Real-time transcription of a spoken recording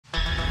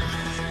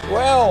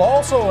Well,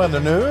 also in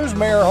the news,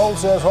 Mayor Holt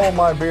says, hold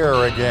my beer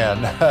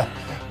again.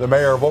 The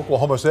mayor of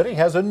Oklahoma City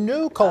has a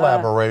new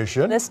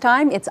collaboration. This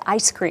time it's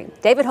ice cream.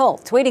 David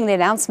Holt tweeting the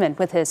announcement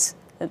with this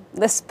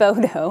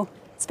photo.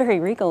 It's very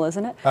regal,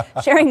 isn't it?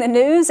 Sharing the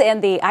news and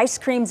the ice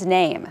cream's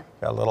name.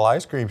 Got a little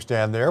ice cream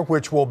stand there,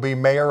 which will be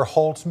Mayor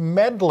Holt's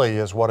Medley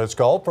is what it's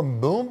called, from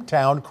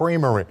Boomtown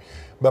Creamery.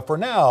 But for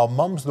now,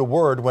 mum's the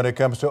word when it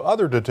comes to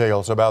other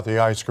details about the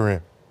ice cream.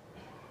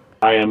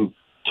 I am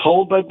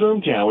told by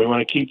Boomtown we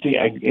want to keep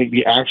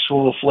the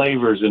actual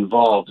flavors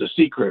involved a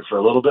secret for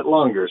a little bit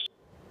longer.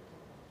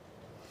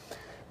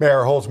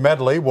 Mayor Holt's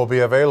Medley will be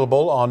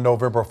available on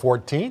November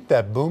 14th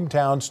at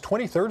Boomtown's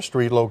 23rd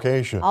Street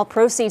location. All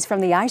proceeds from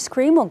the ice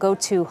cream will go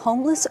to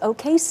Homeless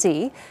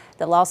OKC.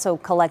 They'll also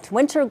collect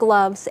winter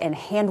gloves and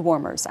hand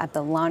warmers at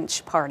the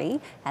launch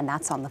party, and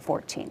that's on the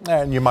 14th.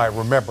 And you might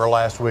remember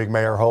last week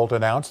Mayor Holt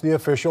announced the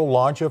official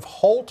launch of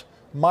Holt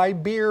My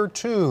Beer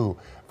 2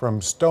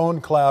 from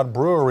Stone Cloud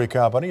Brewery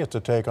Company. It's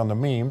a take on the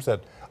memes that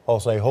all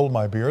say hold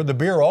my beer. The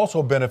beer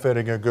also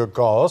benefiting a good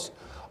cause.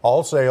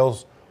 All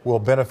sales will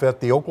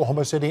benefit the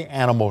Oklahoma City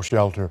Animal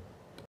Shelter.